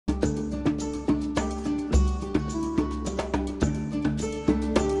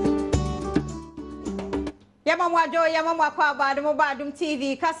Yamamwa kwa Adom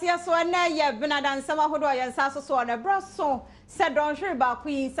TV. Kasia so na ye benadan sama hodo yansa so na braso said don hwe ba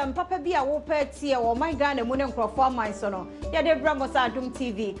queen some papa bia wo pa tie wo man Ghana mu ne nkrofo man so no ye de bra mo Adom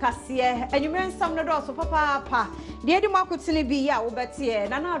TV kasia enwumren sam no do so papa pa de edi makotene bi ya wo betie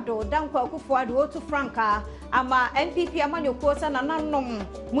na na do danko akufo ade otu franka ama NPP amanyokuo sa na nanom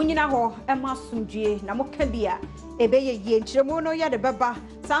munyina ho emasumdue na moka bia ebeye ye nkyeremu no ya de beba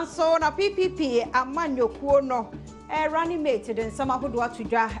sanso na PPP amanyokuo no running mate den sama hodo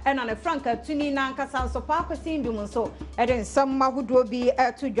atudwa ena ne franka tuni na nkasa nso pa kwasindum nso eden sama hodo bi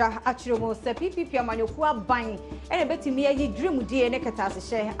atudwa akiremo se PPP amanyokuo aban ene betimi ayi dream die ne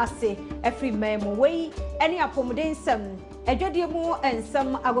ketasehye ase every memo wey ene apomden sam edwade mu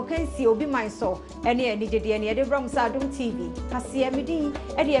ensam agokansi obi man so ene enigede ene de bram Adom TV kase amidi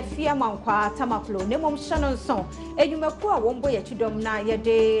ede afia mankwa tamaklo ne mom hye nso edwumaku a wombo ye twidom na ye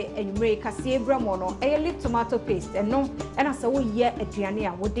de enwumre kase bramo no eye lip tomato paste eno ena se wo ye aduane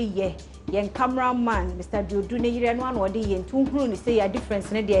a wo de ye yen cameraman Mr. Diodu ne yire no ano de ye ntu hunu ni say ya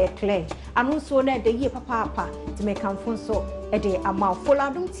difference ne de clear anu so na de ye papa to make amfo so e de ama follow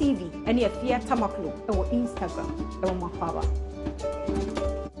Adom TV ene afia tamaklo e wo Instagram e wo makwaba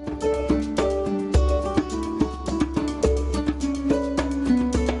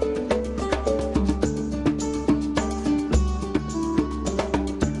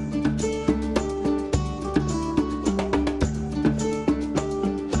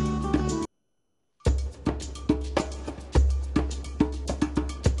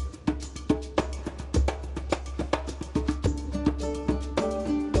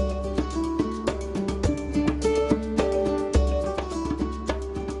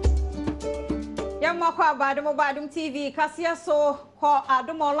Adom TV kasia so ho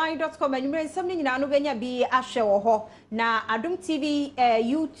adomonline.com enwumre nsam ni nyina no benya bi ahwe wo ho na Adom TV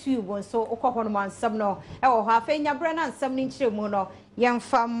YouTube so okọ no mansam no e wo ho afenya bra na nsam ni nkyeremu no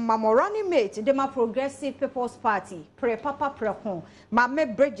yemfa mamorani mate de ma Progressive People's Party pre papa preko Mame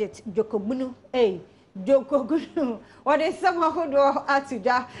Bridget Jokogunu Jokogunu ode sama hodo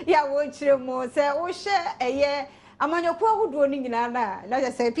atudwa ya wo nkyeremu se wo hye eye amanyokuo ahodo ni nyina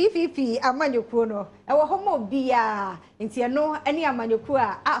na say PPP amanyokuo no e wo homo bia nti eno ene amanyokuo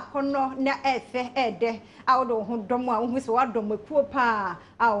a akono na efe ede awodo ho dom a wo so wadom ekuo pa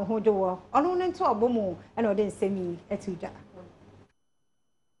a wo ho jowo ono ne nto obomu ene ode nsemi etuja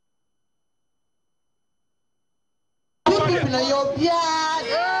PPP na yo bia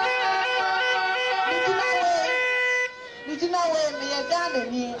Ghana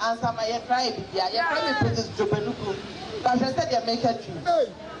ni answer my tribe bia ya tribe Princess Jobenuku but she said you make a tree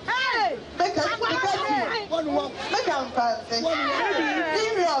hey make a tree one make am fancy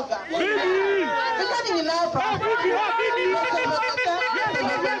give me oga because you now from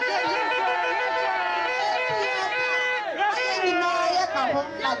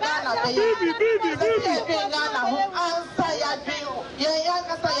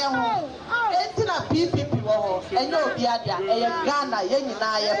PPP wo enye obi adia eye Ghana ye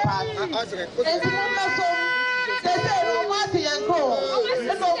nyina ye party enti mo so se no mati yanko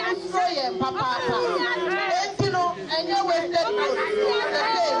no musro ye papa enti no enye wasted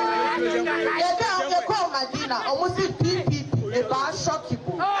ye da ye call Madina omusi PPP e ba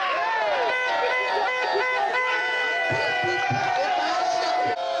shockible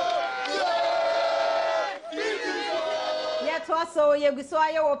so yeguso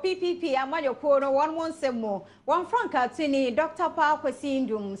aye wo PPP amanyokuo no one monsemo one franka tini Dr. Paul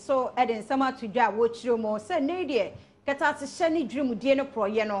Kwasindum so eden sama tudwa wo chiremo se ne de ketate hye ne dream die no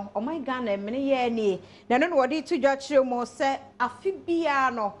proye no o my Ghana mene ye ni na no wodi tudwa chiremo se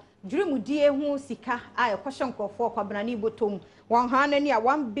afibia no dream die hu sika aye kwhye nkrofo kwabena ni botom wan hana ni a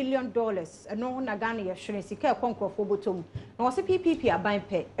 $1 billion eno na Ghana ye hwere sika nkrofo botom na wo se PPP aban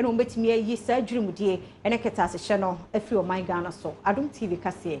pe eno betimi ayi sa dream die ene ketase hye no afi o my Ghana so Adom TV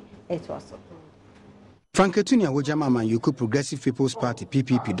kase eto so Franketunia wojama man yuko Progressive People's Party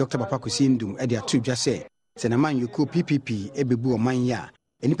PPP Dr. Papa Kwasindum e de atudwa se na man yuko PPP ebebu o man ya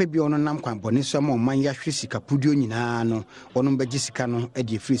enipa bi ono nam kwan bone so ma o man ya hwe sika pudio nyina no ono mbagi sika no e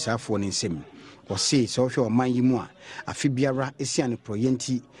de free safo ne nsem o se so hwe o man yi mu a afi biara esiane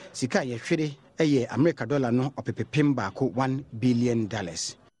proyenti sika ye hwere eye America dollar no opepepem baako $1 billion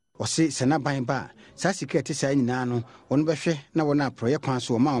o se sena ban ba sa sika ete sa nyina no ono behwe na wona proye kwan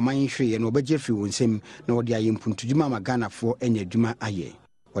so ma o man hwe ye no obagye free wonsem na wode ayempuntuduma ma Ghana fo enya adwuma aye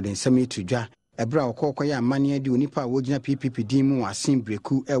wode nsem itudwa ebra okoko ya amane adi onipa wogina PPP din mu asin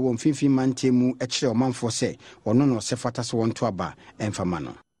breku ewo mfimfin mantemu e kire omanfo se ono no se fata so wonto aba emfama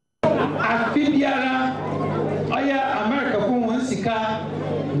no afibiara oya America ko won sika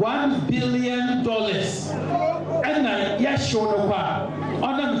 $1 billion show no kwa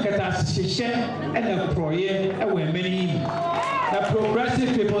ona mkata hyehyɛ ɛna proye ɛwɔ many na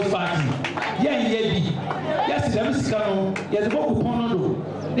Progressive People's Party bi yes dem sika no yes bo kupon no do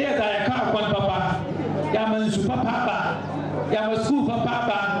na ya da ka akwan papa ya mansu papa ba ya masku papa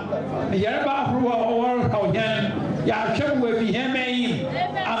ba ya ba ahoro or hawyan ya hwɛ bi hemen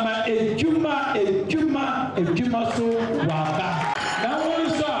ama ejuma so waka na won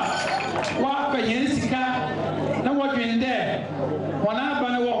so wa yen sika na wodwen dɛ wana aba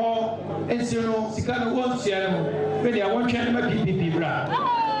ne wɔ hɔ ensino sika no won sia no be dia won twɛn ma PPP bra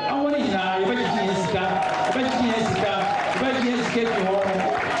awon nyina ye ba yen sika bi hɔ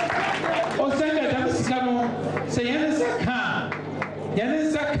o sɛnɛ dam sika no sɛ yen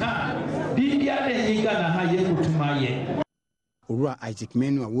saka bibia de yiga na ha ye kutuma ye Owura Isaac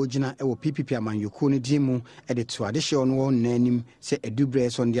Menu a wogina ewo PPP amanyoko ne din mu e de to adehye no won nanim se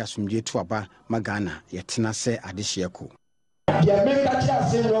edubre so ndi asomdwe to aba magana yetena se adehye ko ya meka ti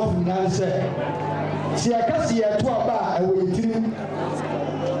ase no funan se ya kasi ya to aba ewo yitirim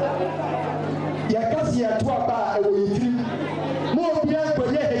mo obi an ko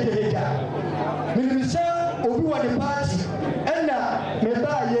ye hejeheja minimisa obi wa de party ena me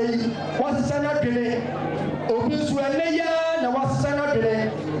ba ye wasisa na dwene obi so ene ya na wasisa na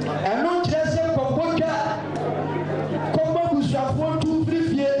dwene eno kire se kokoka komba busuafo tu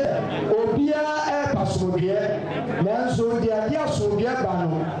frifie obi a pasodie nanso dia dia sodie ba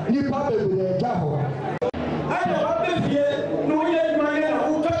no nipa bebere ja ho ayo wa befie no ye ma ye na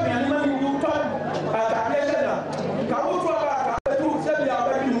u ka me ma ni u ka ata le na ka u to ba ka tu se bia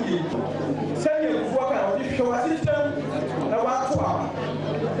ba ni ngi se ye fu ka o di hwe wa system na wa to aba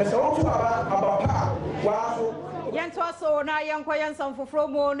se o to aba pa wa so Yanto so na yankwa yansan foforo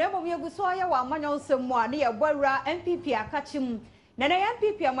mo na mo yeguso ya wa amanyo nsemu a ne ye bwawura MPP akachim na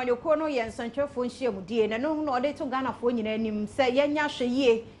MPP amanyoko no yensanchefo nhiem die na no no de to Ghana fo nyina nim se yenya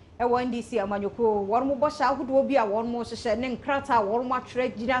hweye e wo NDC amanyoko won mo bosha ahudo bi a won mo hyehye ne nkrata won mo atwere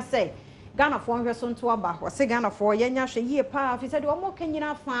gina se Ghana fo nhwe so nto aba wo se Ghana fo yenya hweye pa fi se de wo mo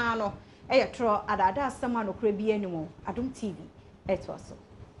kanyina fa no e ye tro adada asema no kra bi anim Adom TV eto so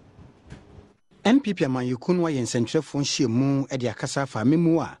MPP amanyoko no yensanchefo nhyiemu e de akasa fa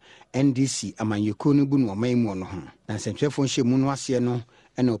memu a NDC amanyoko no bu no maimu no ho na nsantwefo nhyiemu no ase no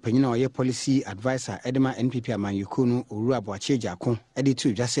ena opanyina oye policy advisor edema NPP amanyoko no Owura Boacheja ko e de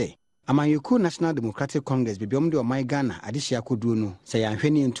tu dwa se amanyoko National Democratic Congress bibiom de omai Ghana adehye akoduo no se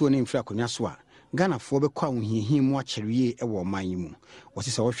yanhwene ntuo ne mfira konwa so a Ghana fo bekwa wohiehie mu akyereye e wo oman yi mu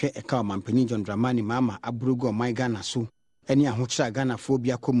wose se wo hwe eka omanpanyi John Dramani Mama abrugo omai Ghana so eni ahokyera Ghana fo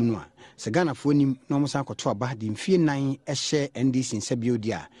bia komunu a se Ghana fo nim no mo san koto aba de mfie nan ehye NDC nsabio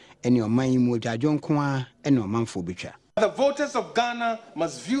a eni oman yi mu adwadwonko a eni omanfo betwa. The voters of Ghana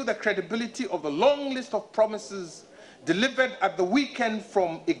must view the credibility of the long list of promises delivered at the weekend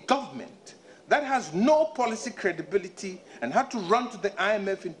from a government that has no policy credibility and had to run to the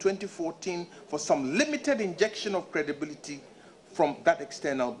IMF in 2014 for some limited injection of credibility from that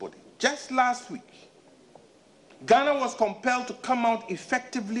external body. Just last week, Ghana was compelled to come out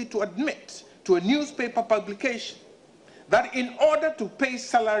effectively to admit to a newspaper publication that in order to pay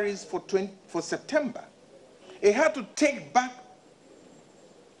salaries for September, it had to take back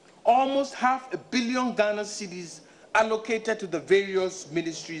almost $500 million Ghana cedis allocated to the various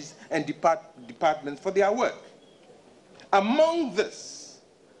ministries and departments for their work. Among this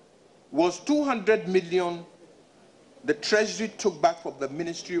was 200 million the Treasury took back from the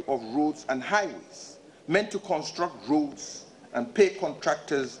Ministry of Roads and Highways, meant to construct roads and pay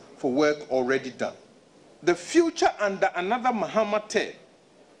contractors for work already done. The future under another Mahama term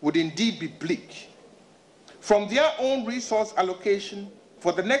would indeed be bleak. From their own resource allocation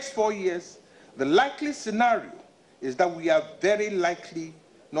for the next 4 years, the likely scenario is that we are very likely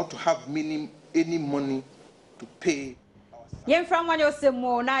not to have any money to pay. Yen from wanyo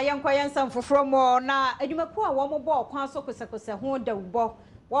semo na yankwa yansan foforo mo na adwumaku a wo mo bo kwan so kosakose ho da ubo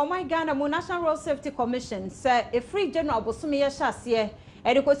wo my Ghana mo National Road Safety Commission say a free general bosumi ye hyase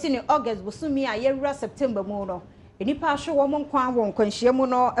e de kosi ni August bosumi a yewura September mo no enipa hwe wo mo nkwan wo nkwanhie mu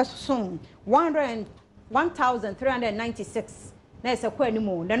no esoso 1396 na ese kwa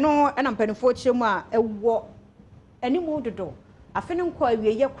animu na no ena mpanifo chiremu a ewo animu dodo afene nkwa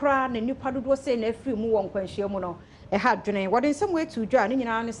awie ye kra na nipa dodo se na afiri mu wo nkwanhie mu no e ha dwene wode nsem we tu dwa ne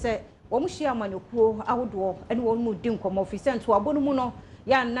nyina ne se wo mo hia manekuo ahodo ene wo mu di nkomo ofise nto abonu mu no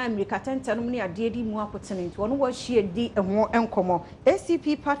ya na America tentanum ne ade di mu akotene nto no wo hia di eho enkomo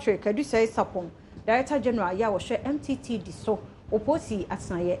ACP Patrick adusai sapon Director General ya wo hwe MTT di so oposi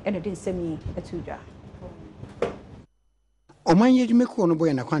atnaye ene de nsem yi etu dwa Oman Yedumeko no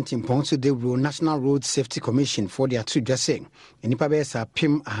boy na kwantim pon so the National Road Safety Commission for their two just saying. Enipa besa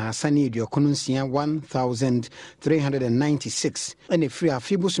pim ahasani ediokonunsia 1396 and a free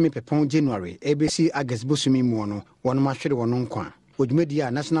afibusumi pepon January ABC August busumi muono wonu mahwede wono nkwa.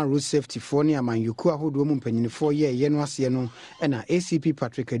 Ojumedia National Road Safety for near man yuku ahodo mu mpanyinifo ye yeno ase no na ACP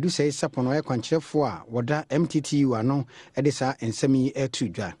Patrick Edusei sapono e kwankyerefo a woda MTTU ano edesa ensemi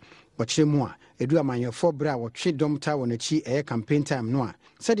etudwa. Wachemu a edu amanyefo bra wotwe domta wonachi campaign time no a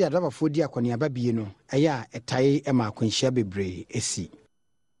said the adabafo di akoniaba bie no eya etaye ema akwanhia bebre esi.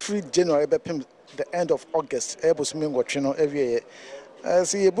 Free January bepem the end of August ebosumi ngotwe no ewie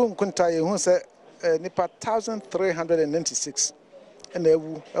see ebu nkunta ye hu se nipa 1396 na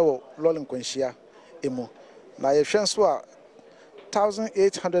ewu ewo lolin kwanhia emu na ye hwenso a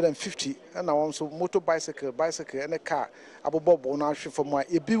 1850 and now so bicycle and a car abobo na ahwe from a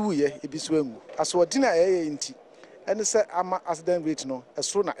ebi wuye ebi so engu aso odina eye nti ene se ama accident rate no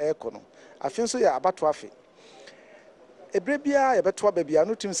esoro na eko no afin so ya abato afi ebrebia ye beto babia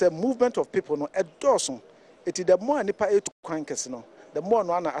no tim say movement of people no edoso eti the more nipa etu kwan kese no the more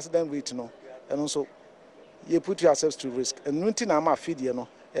no na accident rate no eno so you put yourselves to risk and nti na ama afidie no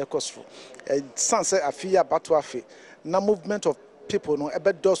ekosfo sense afi ya abato afi na movement of people no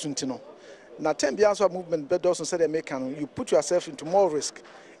ebe does no na time bia so movement be does say they make you put yourself into more risk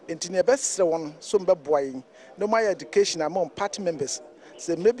into the best one so be boy no my education among party members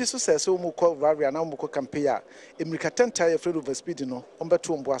say maybe so say so mu call rally na mu campaign a emirika tenta afraid of speed no on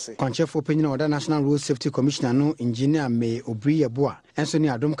beto mboase kwanchefo penyin oda National Road Safety Commissioner no engineer May Obriyeboa enso ni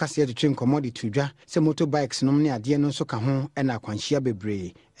adom kase de twem commodity tudwa say motorbikes no ne ade no so ka ho na kwanhia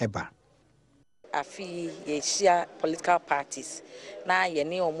bebre eba afi yeshia political parties na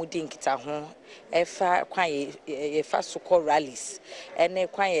yene omudi nkita ho efa kwan yefa so call rallies ene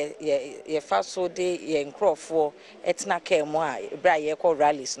kwan yefa so de ye nkrofo etna kemo a bra ye call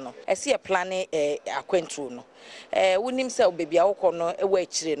rallies no ese ye plan akwantu no wonim se obebi awokọ no ewa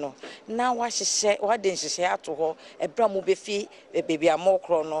akire no na wa hyehye wa de hyehye ato ho ebra mu befi bebi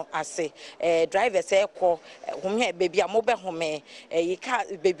amokro no ase drivers ekọ home bebi amobe home yika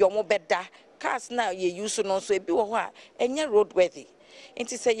bebi omobeda cars now ye use no so ebi wo ho a enye roadworthy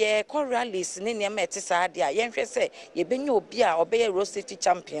nti say ye call rallies ne ne ma etisa ade a ye nhwe say ye benya obi a obeye road safety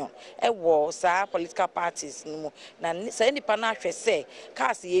champion wo sa political parties no na say nipa na hwe say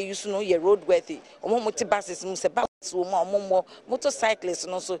cars ye use no ye roadworthy omo buses mu say buses wo omo motorcyclists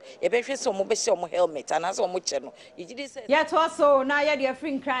no so ye be hwe say omo be say omo helmet and as omo che no ye gidi say ye to so na ye de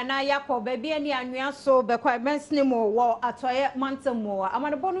free nkran na yakọ ba bia ni anwea so be kwa mensne mo wo atoye mantam mo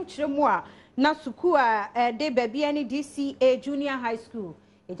amane bonu kire mu a na suku a de babia ni DCA Junior High School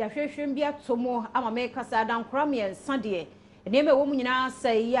ejahwehwem bia tomo ama me kasa dan kram ye nsade ene me wo mu nyina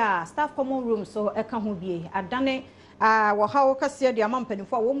sai ya staff common room so eka ho bie adane wo hawo kase de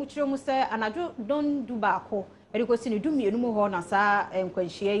amampanifo wo mu kire mu sai anajo don du ba ko erikosi ni du mienu mu ho na sa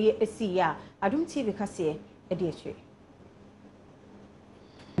nkwanhia ye esi ya Adom TV kase e de eche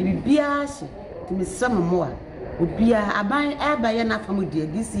bibia so timi sammo a obia aban aba ye na famu de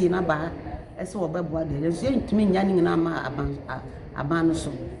DCA na ba ese obeboa de nso ntumi nya ni na ma aban no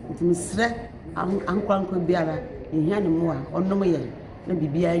so ntumi sre ankwankwa biara ehia ne mo a onnom ye na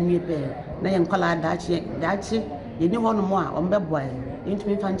bibia anwie pe na ye nkwala daache ye ni hono mo a ombeboa ye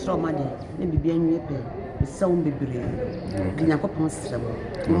ntumi fa nkyere o ma de na bibia anwie pe sew bebre nyakopon sre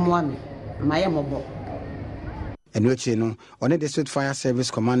mo ame ma ye mobo enoche no one District Fire Service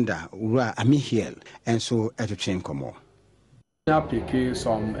Commander Ura Amihiel enso etotwen komo pick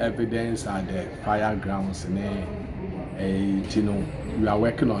some evidence at the fire grounds and you know we are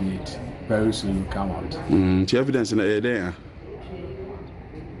working on it very soon come out the evidence in there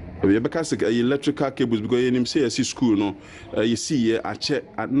because electrical cables because you say school no you see a check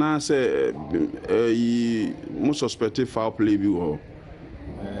at now say most suspected foul play view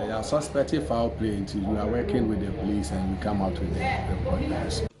suspected foul play until we are working with the police and we come out with the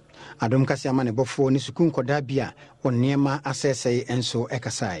report. Adom kasi amane bofo ni suku nkoda bia onniema asese enso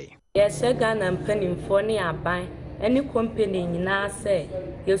ekasai yes Ghana mpanimfo ne aban any company nyina say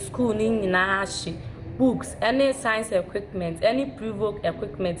your school ni nyina ahye books any science equipment any pre-voc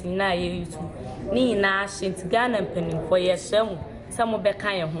equipment nyina ye use ni nyina ahye Ghana mpanimfo yesham samo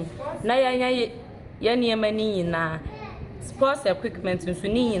beka ye ho na ye niema ni nyina sports equipment nso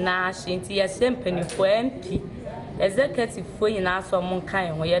ni nyina ahye nti yesham mpanimfo MP executive for in aso mon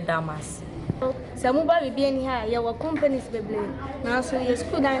kan ho ye damas samu ba bibia ni ha ye wa companies beble na so ye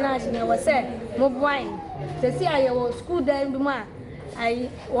school dan na je we say mo boy se si aye wo school dan bi ma ai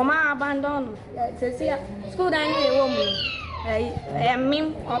wo ma abandon se si school dan ni wo mu ai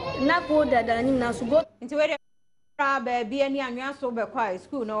mim na ko da dan ni na so go nti we Baby, any annual so by quiet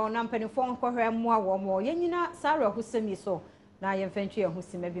school, no, Nampany phone for her more. Yenina, Sarah, who sent me so. Now, your venture who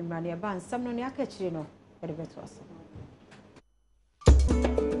see maybe money about some no catchino at the betos.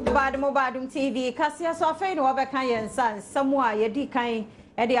 Adom TV, Cassia Sofa, no other kind and sons, somewhere ye decaying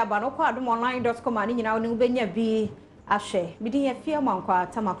at the abanoquadum.online.com and in our new Benya B. Ashe, Midi a fear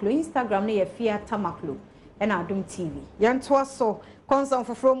monqua, Tamaklu, Instagram near fear Tamaklu, and Adom TV. Yan twas so, constant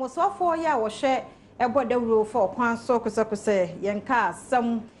for Fromo so 4 years or share. About the rule for Quan Socos say, Yanka,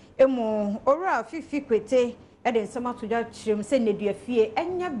 some emo, or 50 quete, and then some to that chim send a dear fear,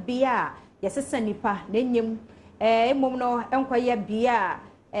 and ya beer, yes, a sanipa, name, mono, enquire beer,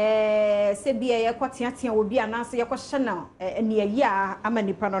 say beer, quatiatia will be an answer your question now, and near ya, a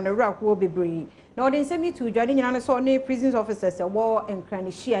manipan on the rock will be brave. No, then send me to joining an assort prison officers, a war and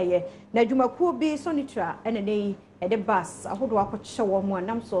cranny share, Najuma could be sonitra, and a day at the bus, I would walk show one,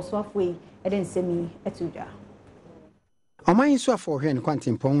 I'm so softway. I didn't see me at Tuja. Oman so for hen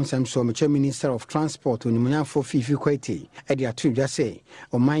quantum pons am so much Minister of Transport on Munya for Fifi Quete, Edia Tuja say,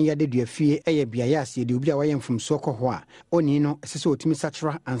 Oman ya de fee a bias ye do be away from Soko Hoa, Onino, Seso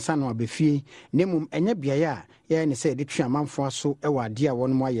Timisatra and San Wabefi, Nemum enya biaya, ya and say the chairman for so ewa dear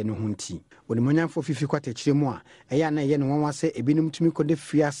one more yen hunti. When Munya for Fifi Quate Chimoa, a yana yen one say a binum to me could the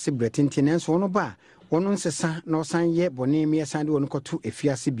free tenants one bar, one on Sessa, no sign yet, Bonemia Sandu on Cotu a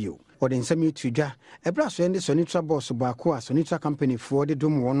fiasibio. Or in some tuja, a brass and the Sonitra boss Bakua, Sonitra company for the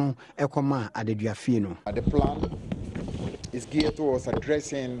Dom Wono, Ecoma at the Diafino. The plan is geared towards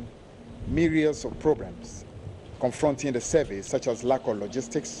addressing myriads of problems confronting the service, such as lack of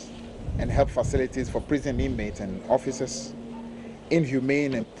logistics and help facilities for prison inmates and officers,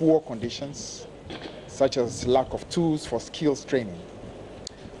 inhumane and poor conditions, such as lack of tools for skills training.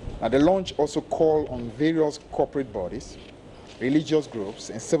 Now, the launch also called on various corporate bodies, religious groups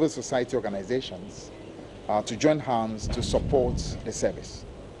and civil society organizations to join hands to support the service.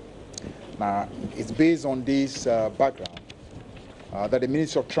 Now, it's based on this background that the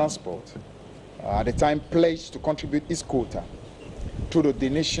Ministry of Transport at the time pledged to contribute its quota to the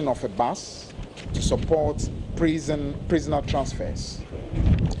donation of a bus to support prisoner transfers.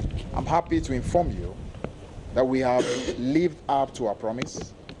 I'm happy to inform you that we have lived up to our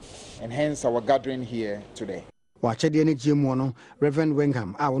promise and hence our gathering here today. Watch the energy mono, Reverend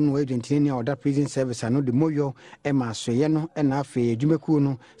Wengham, our no agent in or that prison service, I know the Moyo, Emma Soyeno, and Afe,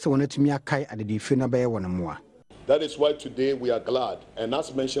 Jumekuno, so when it me a kai at the Defina Bay one more. That is why today we are glad, and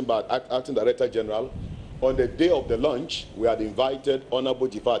as mentioned by Acting Director General, on the day of the launch, we had invited Honorable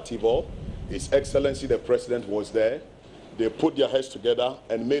Jifar Tivo, His Excellency the President was there. They put their heads together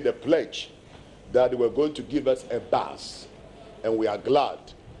and made a pledge that they were going to give us a bus, and we are glad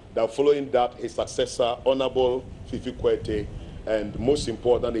that following that, his successor, Honorable Fifi Kwete, and most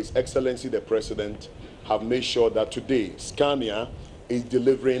important, His Excellency the President, have made sure that today, Scania is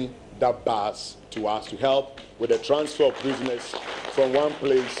delivering that bus to us to help with the transfer of prisoners from one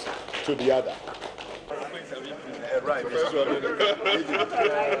place to the other. Right.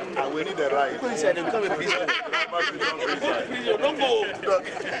 We need a right.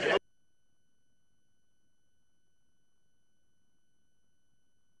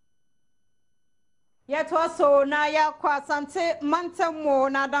 Yet also na ya kwa sante mantamo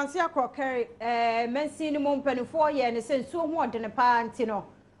na dansi akrokere mensi ni mompani 4 years ne senso ho de ne pa ntino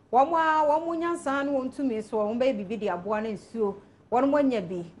womo nyansa no ntumi so wo ba bibi de aboa na nsuo wono mwanya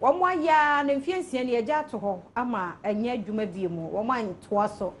bi womo aya na mfiansia ne agya to ho ama anya adwuma bi mu womo antoa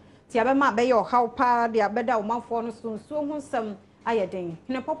so ti abema be ye ohaw pa de abeda wo manfo no so nsuo ho nsam ayeden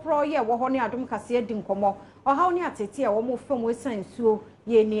ne popro ye wo ho ne adom kase adi nkomo ohaw ne atete a womo fam wesan nsuo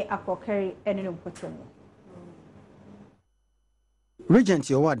ye ni akrokere ene no mpotemu. Regent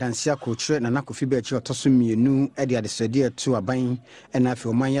Yowa Dansia Coach na Nakofi Bechi Otosumienu Eddie Adesede to Aban and Afi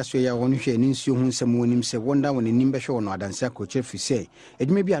Omanya Soya one hwe ni nsuo hu nsem wonim se wonda won nim behwe no Adansia Coach fi say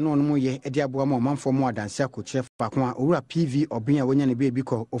edwuma bia no no ye Eddie aboa ma manfo mo Adansia Coach fa ko a owura PV obia wonya ne be bi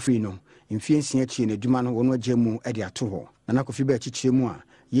ko ofi no mfie nsia chi na edwuma no wono agemu Eddie ato ho na Nakofi Bechi chiremu a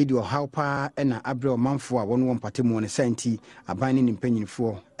yedi ohaw pa na abre manfo a wono mpatemu ne santi aban ne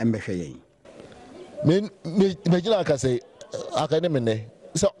nimpanyinfo embehwe yen me gina ka say academy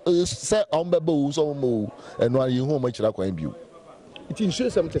say ombebo so mo eno ayi hu ma kira kwan biu it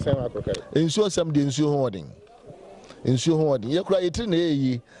insuo sam te san akokare insuo sam de insuo ho odin ye kura yetri na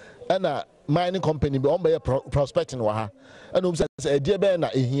eyi na mining company be ombe prospecting wa ha ena um say edie be na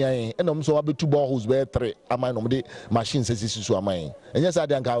ehian ena um so abetu boreholes be 3 amai no de machine sesi so amai enye sa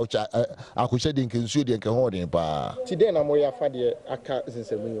de anka akohye de nkensuo de nke ho odin pa ti de na mo ya fa de aka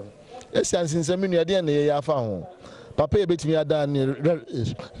zinsamu yo esi ansinsamu no de na ye ya fa ho papa e betimi adan ni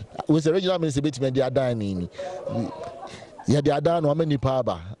we say regional minister betimi dey adan ni ya dey adan no amani pa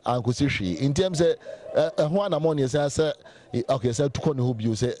ba ankosi hwe in terms say ho anamon ye say okay say tukọ ne ho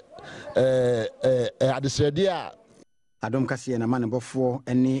bio say adesrede a Adom kase na man bofo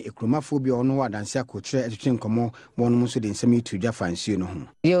ene ekromafo bi ono wadanse akokyere etwetwe nkomo wonum so de nsem itu dwa fansuo no ho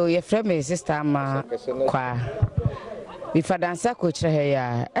yo ye frɛ me sister ma kwa bi fadanse akokyere he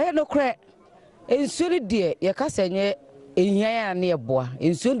ya no kre ensuo de ye kasa nye ehia ya na eboa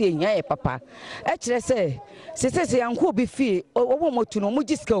ensuo de ehia ye papa kyerɛ sɛ yanko bi fie obo motu no mo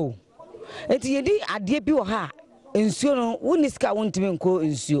giska o enti ye di ade bi wo ha ensuo no woni ska wontime nko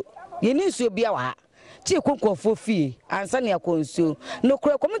ensuo ye ni ensuo bi a wa chi konkofo fie ansa ne akonsuo no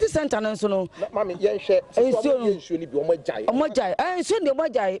kura community center no so no mami yen hwe ensuo ni bi omojai ensuo de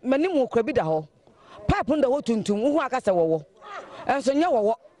omojai manimu kura bi da ho pipe ndo ho tuntum wo akasa wowo enso nya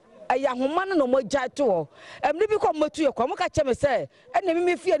wowo aya homa no omojai to wo emni bi ko matu ye ko mo ka cheme se ene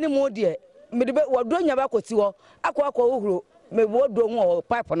mi fie ni mo de me de wodo nya ba koti wo akwa ohuro me wodo ho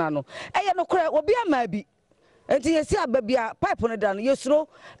pipe na no eye no kura obi ama bi enti yesi ababia pipe no da no yesuro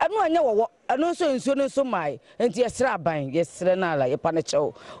anu anya wowo anu so nsuo no so mai enti yesra aban yesre na ala yepa ne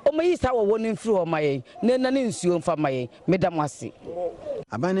chewo o mayi sa wowo ne mfiri o mai ne na ne nsuo mfa mai medam ase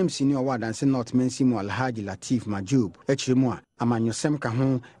abanem sini o wadanse north mensimu alhaji latif majub echiremu a amanyosem ka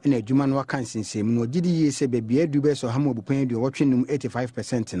ho na adwuma no aka nsensem no gidi yese babia dube so hamo obupan du wotwe num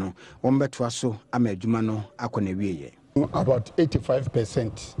 85% no wombeto aso ama adwuma no akona wieye about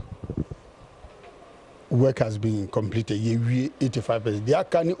 85% work has been completed. Ye 85%. They are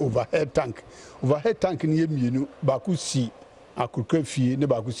carrying overhead tank ni yemienu bakusi akukrefi ne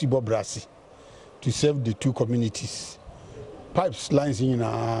bakusi bobrasi to serve the two communities. Pipes lines in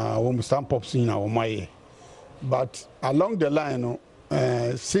stamp pops in our maye. But along the line,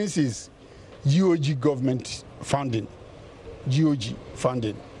 since it's GOG government funding, payment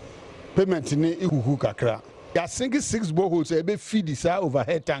ne ihuhu kakra. They are sinking 6 boreholes ebe feed this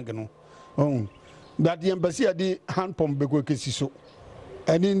overhead tank no. That the embassy had the hand pump beko kesiso.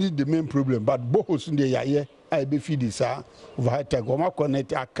 And indeed the main problem. But both in the yaye I be feed this overhead tank. Oma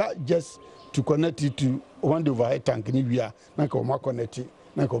connect I can't just to connect it to one the overhead tank ni bia na ka oma connect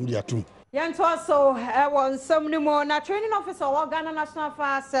na ka dia tu. Yanto also won some more na training officer wa Ghana National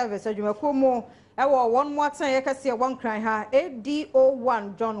Fire Service adwumako mu one more time ye kase one cry ha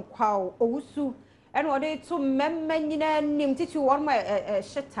ADO1 John Kwao Owusu and what they to memanyina nim titi one my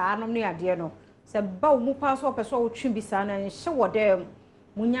sheta no ne ade no se ba mu pass wo person wo twi bisa na hye wo dem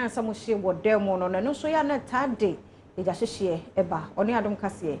munya asa mo hye wo dem no no so ya na tade e ja hye e ba oni Adom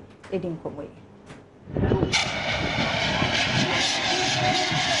kase e din komoy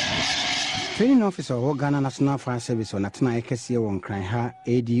Training officer of Ghana National Fire Service on Atena Ekese won kran ha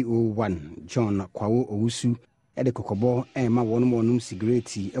ADO1 John Kwao Owusu e de kokobo e ma wonum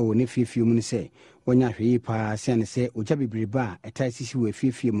cigarette e wo ne fiefie mu ne se wonya hwe pa siane se oja bibriba etai sisi wo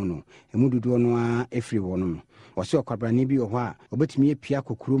fiefie mu no emududo no a efri wonum wose okwabrani bi ho a obetumi apia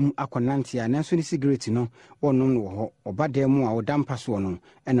kokurum akonante a nanso ne cigarette no wonum no ho obadam a wodampa so no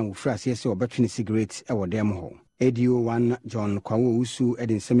e na wofra se se obetwe ne cigarette e wodam ho ADO1 John Kwao Usu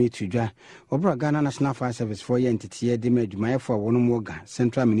Edin Semi Tudja, Obra Ghana National Fire Service for Entity Edima Jumaya for Wonomoga,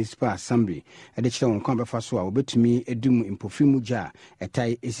 Central Municipal Assembly, Edition Combefaso, Obetumi, Edum in Pofimuja, a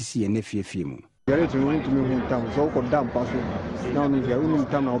Thai ACC and FFM. Garret to me one time, so called damn pass. Now, if you're only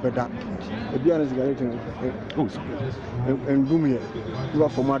time now better, a honest garret and boom here, you are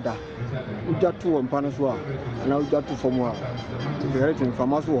for mother. We got 2 on Panaswa, and now we got 2 for more. Garret in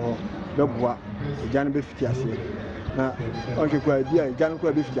Famaso, Dobwa. Jan be fitiase na onke kwa bia jan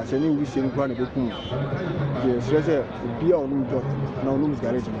kwa be fitiase ni wi se nkwa na be kun ye stresse bia onum jo na onum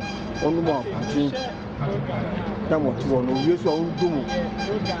garage onum a patin tamo tuwo no wi so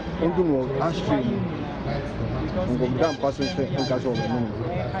ondumu ashri ngo dam paso se nka so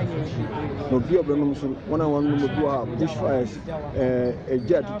no bia obrenum so wona wonu mo duwa bushfires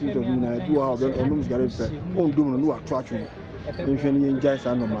jet to to na duwa onum garage pe ondumu no atu atu Usually enjoy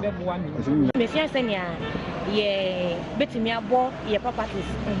some of them. Monsieur Senya, ye betimi abo ye properties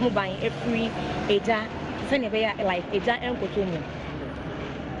who buy every eja Senya like eja and continue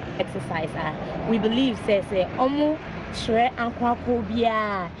exercise. We believe says omo shre ankwako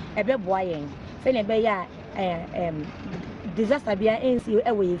bia ebe boyen Senya be disaster bia ensi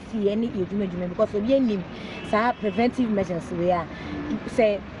ewe fi any edwuma because obi anim sa preventive measures we are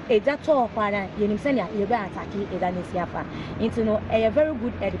say eja to kwara yenim senia ye be attack eja nesiafa into no a very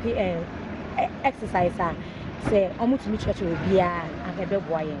good exercise say omutumi church bia akebe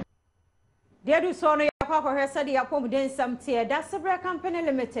boyen dia do so no yakwa hwese de yakobuden samte da Sebra Company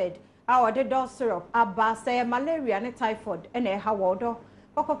Limited our the dose syrup aba say malaria and typhoid and a hawodo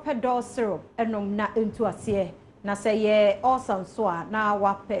papa dose syrup enom na into asie na say ye awesome so na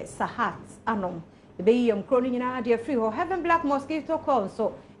wape sahat anom be yam kroni nyina de free ho heaven black mosquito coil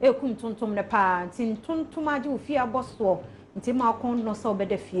so ekum tuntum ne pa tin tuntum age ofi aboso nti ma kon no so be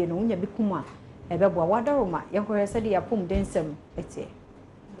de fie no nya bikum a ebeboa wadaroma yenkohwe se de yapom densem etie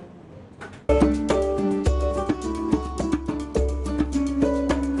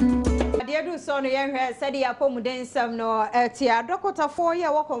Adedu so no yenhwe se de yapom densem no etie adokotafo ye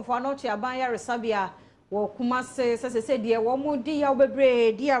wokonfo no tia ban ya resabia wo kumase se de wo mudi ya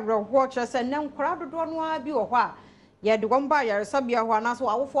bebre di awro che se ne nkora dodo no abi wo ho a ye de womba ya resabia ho anaso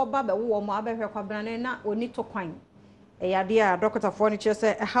awofo ba be wo mo abehwe kwabran na oni to kwan eyade a adokotafo no che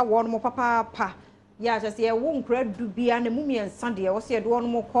se ha wo no papa pa ya just ye wo nkora du bia na mumiensa de wo se de wo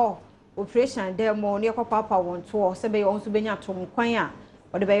no ko operation dem mo ne ko papa won to se be yo nso benya tom kwan a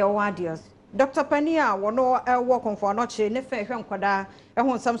ode be yo wadios Dr. Pania wono wo konfo no che ne fe hwe nkoda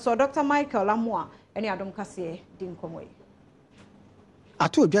ho nsam so Dr. Michael Amoa ene Adom kase di nkomoi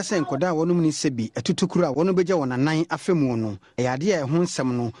ato odwase nkoda wonum ni sebi atutukuru a wono beja wonanan afemu no eyade a ho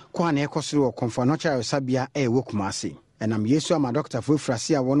nsam no kwa na ekosoro wo konfo no cha sabia wo kumase enam Yesu ama Dr.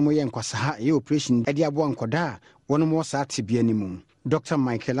 Fofrasi a wono ye nkwasaha ye operation ede abo nkoda wono wo sa tibia ni mu Dr.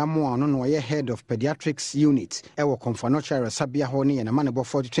 Michael Amoa no ye head of pediatrics unit ewo Konfanocha Sabia ho ne na manebo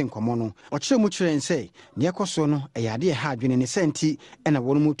 42 nkomo no o kire mu kire nse ne ekoso no eyade ha adwene ne senti ena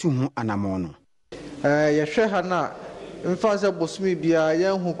wono mutu hu anamo no ye hwe ha na mfa se bosumi bia ye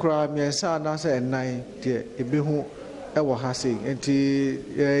hu kra miensa na se enan de ebehu ewo ha se enti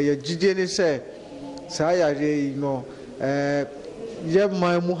ye gidie ni se sa ya re no ye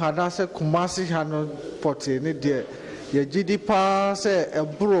man mu ha na se kumasi ha no pote ne de ye gidi pa se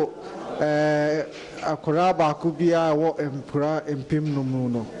ebro akora ba ku bia wo empura empim no mu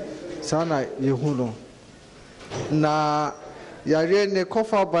no sana ye hu no na yare ne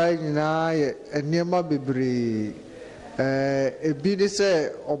kofa ba nyina ye enema bebre ebi ni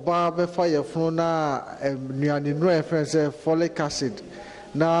se oba be fa ye funu na nuane no e friend se folic acid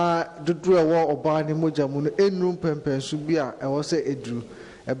na dudu ewo oba ni moja mu no enum pempensu bia ewo se edru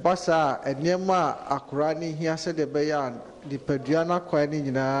ebasa enema akora ni hia se de be ya di padua na kwa ni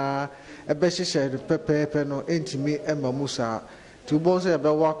nyina ebe hihye pepepe no entimi emamusa tubo se be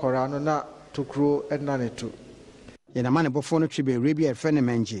wa akora no na tokro enanetu yena mane bofo no twibe rebia fene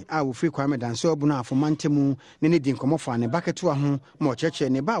menje a wo free kwame danse obuna afomantemu ne ne din komofa ne baketu ho mo cheche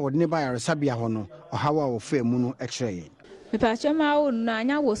ne ba wode ne ba ya resabia ho no ohawa wo fe mu no ekire me pa chema wo no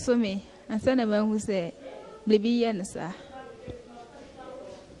anya wo so me ansa na mahu se blebi ye no sa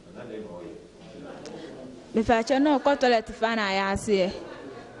me fa chena ko toilet fa na ya ase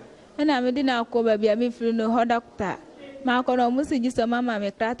na me di na ko ba bia me free no ho doctor ma ko no musiji so mama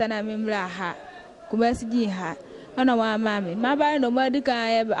me krata na me mra ha kuma sigi ha ana wa mama ma ba no ma di kan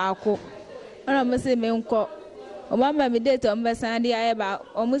ye ba ako ana mo se me nko o mama me date o mbesa di ye ba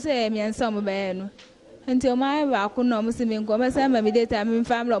o mo se me nsa mo ba no nti o ma ba ako no mo se me nko mbesa ma me date am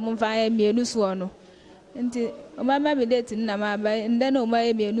family o mo fa ye me nu so no nti o mama me date na ma ba nda no ma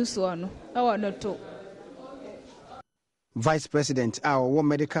ye me nu so no e wo no to Vice President our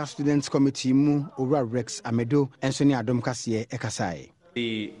Medical Students Committee mu Owura Rex Amedo enso ne Adom kase ekasai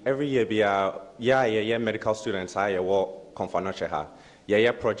every year be medical students wo Konfanoche ha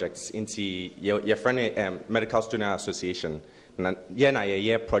projects into your friend Medical Student Association na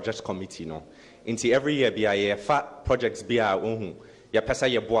project committee no into every year be fat projects be ohun ya pesa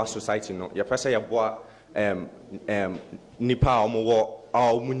ye boa society no ya pesa ye boa nipa omo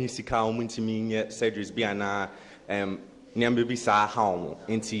munisika omuntimi nye surgeries be na Nyambi sa home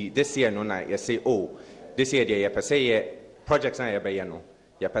into this year no na you say this year there pesa ye projects na ye be ye no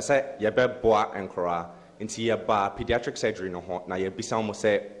ye pesa ye be boa enkora into ye ba pediatric surgery no ho na ye bisa mo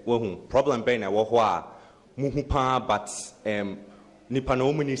say wo problem be na wo ho a mu hu pa but nipa na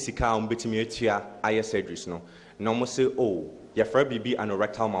omuni sika betimi atua aye surgeries no na mo say ye fra bibi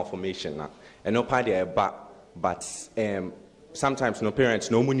anorectal malformation na eno pa de ba but sometimes no parents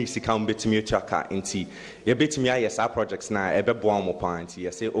no money sika betimi chaka nti ye betimi aye sa projects na e be boa mo pa nti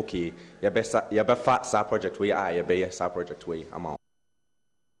ye say okay ye be fat sa project we ye be sa project we amount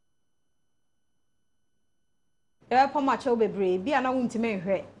e pa ma cho bebre bia na wuntime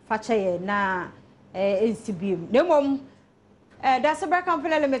hwe fa che na nsibim nemom that's a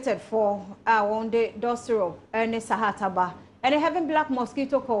company limited for one day dosero and sahataba and having black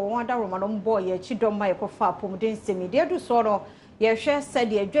mosquito ko wonder roman boy ye chidom ma yekofa pomden semi de do so no ye hwe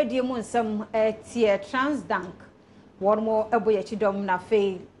said ye dwadie mu nsam tie transdank one more ebo ye chidom na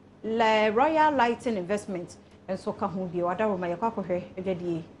fe le Royal Lighting Investment enso ka ho bi wadaroma ye kwakohwe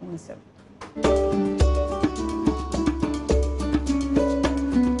edwadie munsem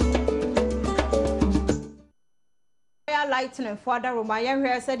lightning father Roma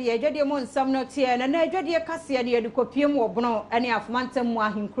yenhwe said ye dwade mu nsam no tie na dwade kase ye de kopiem obono ane afomantem mu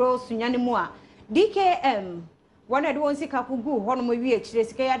ahinkro sunyane mu a DKM wana de won sika kugu hono mo wie kire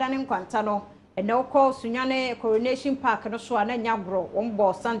sika ya dane nkwanta no ene okọ sunyane coronation park no so na nyabro won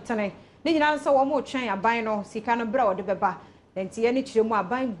bo santene ne nyina nsa wo mo twen aban no sika no bra wo de beba nti ye ne kire mu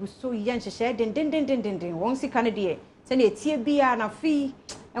aban guso ye nhyehyɛ den won sika no de se na etie bia na fi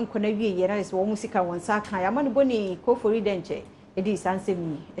enkona wie ye na se wo musika won sa kan ya mane boni ko fori denche edi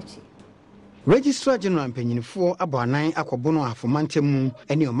sansemi echi Registrar General Mpanyinfo aboanan akobono afomantem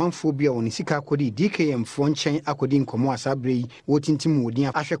ene omanfo bia woni sika akodi DKM fo nchen akodi nkomo asabrei wotintim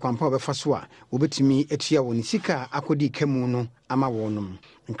wodin ahwe kwampa obefa so a obetimi etua woni sika akodi kemu no ama wonum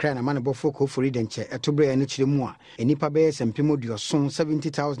nkra na manebofo ko fori denche etobre ene kiremu a enipa be sempemo dioson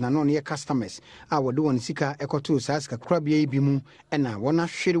 70,000 na no ne customers a wode woni sika ekoto sasika krabia bi mu ena wona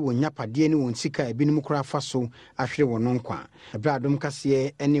hwere wonyapade ne won sika ebinum kra fa so ahwere wono nkwa ebra Adom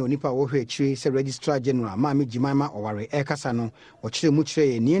kase ene onipa wo hwe akiri se Registrar General Mami Jimama Oware ekasa no wo kire mu kire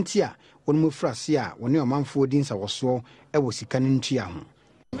ye nienti a wonmu frase a woni omanfo din sa woso e wo sika ntua ho.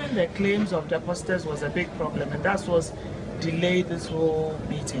 Even the claims of depositors was a big problem, and that was delayed this whole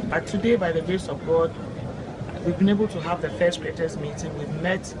meeting. But today, by the grace of God, we've been able to have the first creditors meeting. We've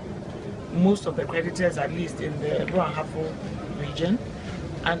met most of the creditors, at least in the Ruahafo region.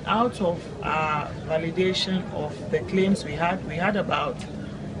 And out of our validation of the claims we had about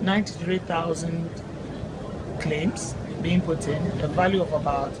 93,000 claims being put in, a value of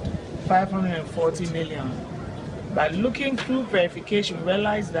about 540 million. But looking through verification, we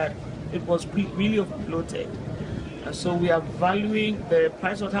realized that it was really bloated. And so we are valuing, the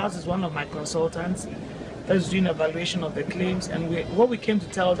Pricewaterhouse is one of my consultants that's doing a valuation of the claims. And what we came to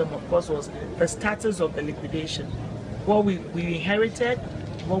tell them, of course, was the status of the liquidation. What we inherited,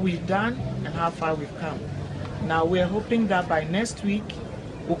 what we've done, and how far we've come. Now we're hoping that by next week,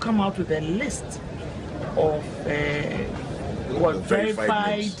 we'll come out with a list of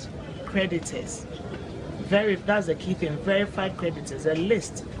verified creditors. That's the key thing, verified creditors, a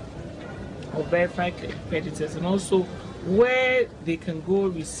list of verified creditors, and also where they can go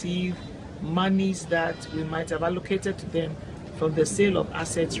receive monies that we might have allocated to them from the sale of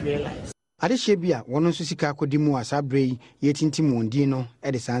assets realized. Adehye bia wono so sika akodimu asabrei yetintim wondi no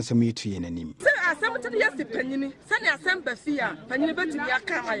e de sansem yetu ye nanim. Asem tede yesi panyini sani asem bafia panyini betimi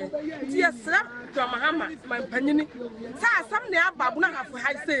aka aye ti yesra do mahama man panyini sa asem ne ababu na hafo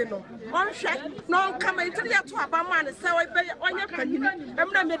hai sei no onhwe no nkama tede yeto abama ne se onye panyini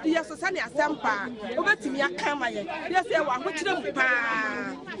emna medi yeso sani asem pa obetimi aka aye yesi e wa hokyire mu pa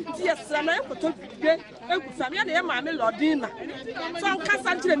ti yesra no ekoto de egufam ya na ye maame lodina so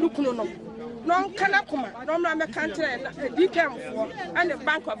nkasa ntire nukunu no non kana kuma non na me kantre DKM for and the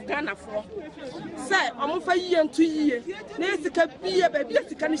Bank of Ghana for say omofa yiye ntu yiye na esika biye ba biye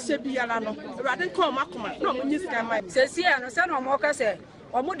sika ni hye la no rade ko makoma na omunyi sika mai sesi no say no mo ka say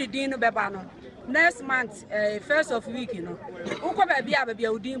omudidin no beba no next month first of week no ukọ ba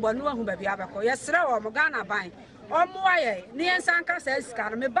bia udin bo no ahu ba bia beko yesre o mo Ghana ban omoaye ni ensanka say sika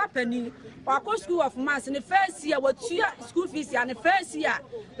no me ba pani Wako School of Maths in the first year, what school fees and the first year,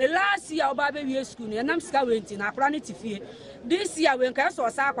 the last year, Baby school, and I'm scouting a planet fee. This year, when Castle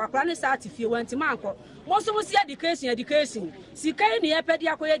Saka, planet Satify went to Manco. Most of us education. Sikani,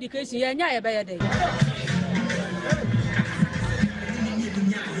 pediatric education, and ya by a day.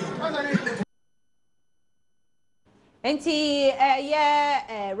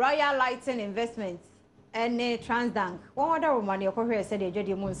 Royal Lighting Investments. Ene Transdank wonder money okwohwe said e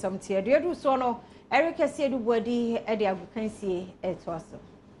dwede mu nsam tie de edu so no Eric Asiedu body e de agukansie eto aso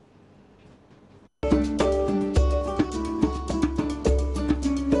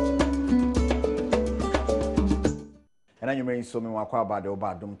ena nyume so me wakwa abade oba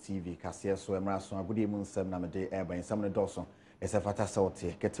Adom TV kase so emra so agudi mu nsam na mede e ban nsam ne doso esefata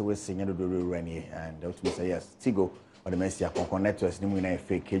sauti kete we sinya do rani and that means yes Tigo or the Messi akon networks ni mu na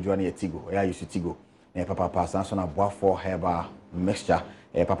fake edwane e Tigo ya use Tigo papa sanso na boafo herbal mixture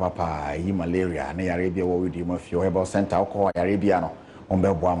papa yi malaria na yare bia wo wedi mo fio herbal center ko yare bia no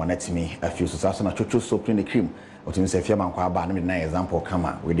ombe boa ma natimi afio so sanso na chocho soap ni cream otimi se fia man kwa ba na example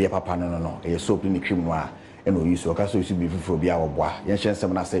kama we dey papa no e soap ni cream no a e no use o ka so use bi fufuro bia wo boa yen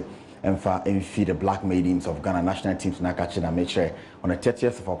hyen na se emfa feed the black maidens of Ghana national teams na ka na make sure on the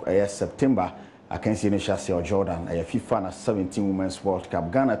 30th of September I can see no Chassis or Jordan FIFA na 17 Women's World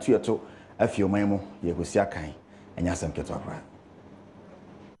Cup Ghana tuyeto afio maimu yekosi akan enya sem keto akra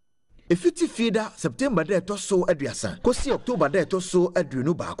efiti fida September da to so aduasa kosi October da to so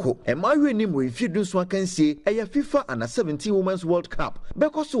aduonu baako emawe ni mo efidu so akansie eya FIFA under 17 Women's World Cup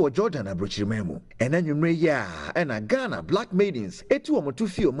because wo Jordan abrochirememu ena nwumre ya ena Ghana Black Maidens etu omoto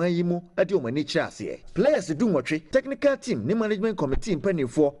fi omanyimu ade omani kyerase players du nwotwe technical team ni management committee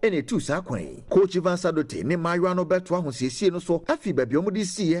mpanifo ena etu sa kwan coach Van Sadote ni mayo no beto ahosiesie no so afi baabi omudi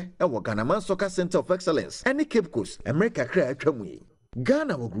siye ewo Ghana Man Soccer Center of Excellence ene Cape Coast America kra atwamu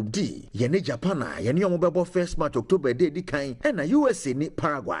Ghana wo group D yene Japan yene omobebo first match October day di kan ena USA ni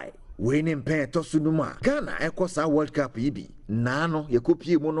Paraguay winning pen to sunuma Ghana ekosa World Cup yibi nano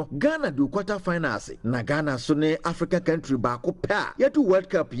yekopie mu no Ghana do quarter finals na Ghana so ne African country ba ko pa yedu World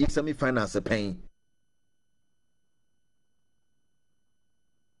Cup yi semi finals pen.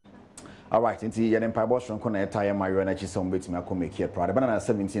 All right, inti yene mpa bo shonko na etaya mayo na chisom betimi akomeki pride bana na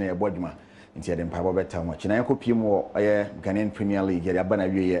 17 e bodwuma inti yene mpa bo beta mo china yakopie mu Ghanaian Premier League yede abana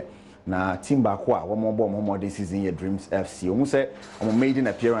wiye na team ba ko a wo mo bo mo this season ye Dreams FC omu se omo made an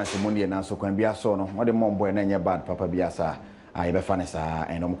appearance mo ne na so kwan bia so no wo de mo boy na nye bad papa bia sa a be fa ne sa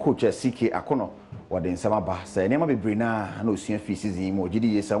and omo coach CK Akono wo de nsama ba se ne ma bebre na osua fi season mo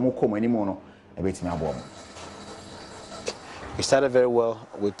gidi ye sa mo kom ani mo no e betimi abo mo. We started very well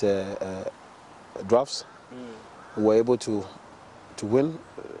with drafts. We were able to win.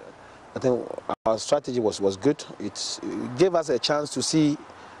 I think our strategy was good. It gave us a chance to see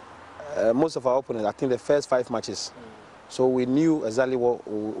most of our opponents. I think the first 5 matches, so we knew exactly what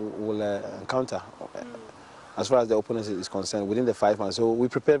we will encounter as far as the opponents is concerned within the 5 months. So we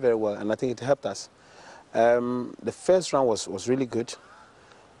prepared very well, and I think it helped us. The first round was really good.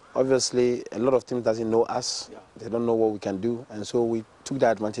 Obviously, a lot of teams doesn't know us. Yeah. They don't know what we can do, and so we took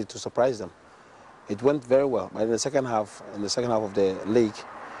that advantage to surprise them. It went very well, but in the second half of the league,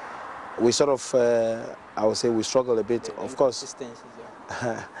 we sort of, I would say, we struggled a bit. Of course,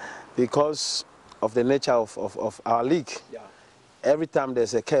 because of the nature of our league. Yeah. Every time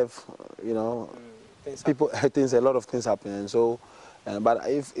there's a curve, you know, a lot of things happen, and so. But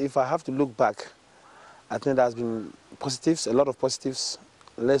if I have to look back, I think there's been positives, a lot of positives.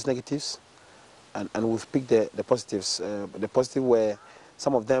 Less negatives, and we've picked the positives. The positive were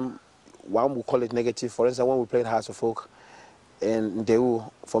some of them, one would call it negative. For instance, when we played House of Folk in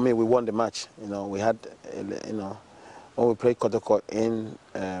Deu, for me, we won the match. You know, we had, you know, when we played Kotoko in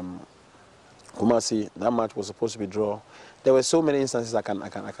Kumasi, that match was supposed to be draw. There were so many instances I can,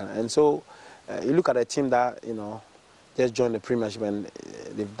 and so you look at a team that, you know, just joined the Premiership and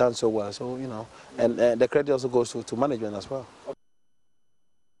they've done so well. So, you know, and the credit also goes to management as well.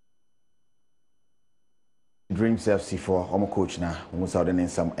 Dreams FC for omo coach na musa de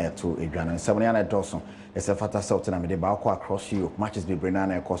nsam eto edwana nsam ne na doso ese fata south na me de ba akọ across Europe matches be brena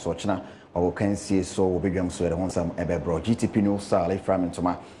na ekọ so china o kan see so obedwam so de honsam ebebro GTP new style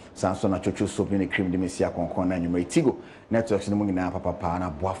iframentoma sanso na chocho soap ne cream de mesia konkon na nwumre Tigo networks ne mungina papa na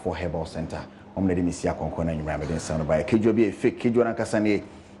boafo herbal center omne de mesia konkon na nwumre amede nsam ba kejo bi fake kejo na kasa ne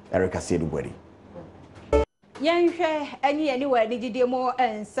Erica Sedu Body yanhwe ani we ni gidie mo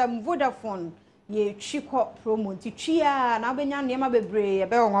ensam Vodafone ye chiko promo ntitua na abenya nema bebre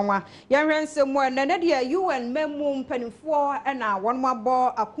be onwanwa ye hwensem mo na ne de UN memu mpanifo na wonmo abo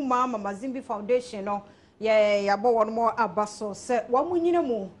akuma Mamazimbi Foundation no ye yabo wonmo abaso se wamunyina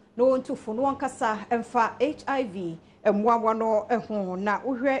mu no ontufo no wankasa emfa HIV emwa no eho na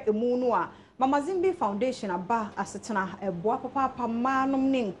uhwe emu no a Mamazimbi Foundation aba asetena eboa papa manom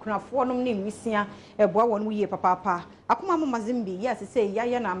ne nkrafo nom ne nwisia eboa won wiye papa akoma Mamazimbi yes say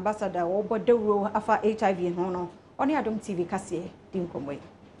ya na ambassador obodewro afa HIV ho no oni Adom TV kase di nkomwe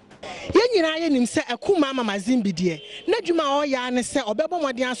yenyina ye nim se akoma Mamazimbi de na dwuma o ya ne se obebo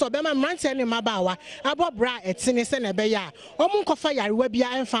moden so obema mrante ne mabawa abobra etene se na be ya omu nkofa yarewa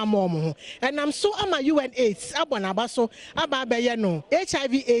bia emfa ma omo ho enam so ama UN AIDS abona abaso aba be ye no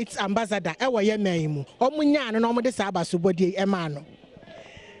HIV AIDS ambassador e wo ye man mu omu nya no no mo de sa abaso bodie e ma no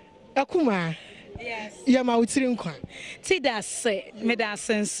akoma. Yes. Yama utiri nkwa. Tida se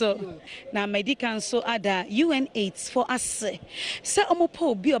medasenso na medical so ada UN AIDS for us. Se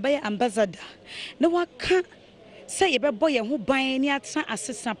omopo obi obaye ambassador. Na waka se yebebo ye ho ban ni atra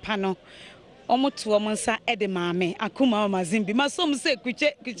asesa pa no. Omoto omonsa ede maame akoma Mamazimbi. Masom se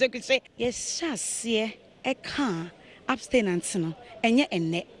kuche. Yes shase e kan abstinence no enye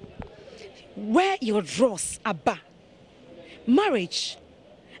enne. Wear your dross aba. Marriage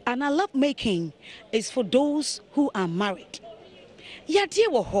and our love making is for those who are married. Yadie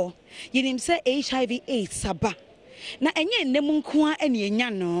wo ho, yinim se HIV AIDS saba. Na enye nemu nko a ene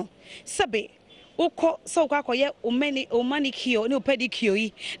enya no. Sabe, Oko so kwakoye o manicure ne o pedicure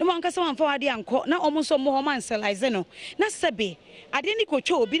yi ne mo anka se wan fa wade anko na omo so mo ho man selize no na sebe ade ni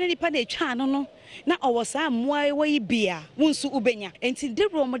kotwa obi ne nipa na etwa no na owo sa moa we bia wonsu ubenya enti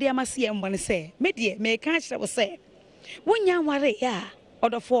debro mo de amase e mbone se me de me ka kire wo se wonya ware ya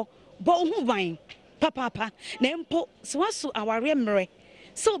odofo bo hu ban papa na empo se waso aware mre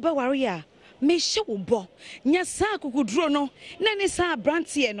se oba ware ya me hye wo bo nya sa kukuduro no na ne sa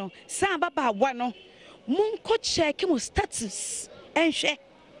brantie no sa baba wa no monko check mo status enhwe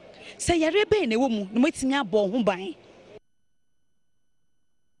se yare be na wo mu no matimi abo ho ban.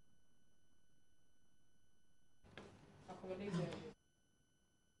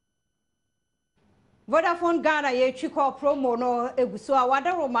 Vodafone Ghana ye chiko promo no eguso a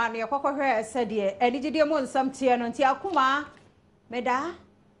wada romano ye kokohwe sede enigide mo nsam tie no ntia akuma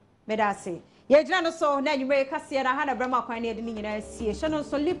meda se ye gina no so na nyume kase na ha na brama kwan ne de ni nyina sie hye no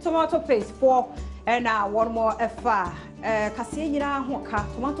so lip tomato paste for na one more efa kase nyina ho ka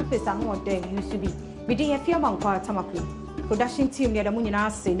tomato paste anu ode use bi bidi ye fia mankwa tamaklu production team ne da mu nyina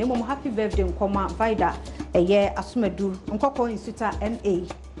ase ne mom happy birthday nkoma vida eye asomadu nkoko insuta MA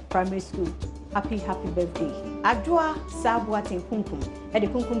primary school. Happy birthday. Adwa sabwa tenkunkum. E de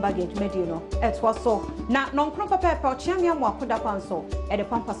kunkum baggage medie no. Et was so. Na non kron papa pa chiamia mo akoda panso. E de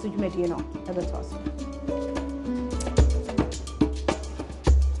pampa so dwumedie no. E beto so.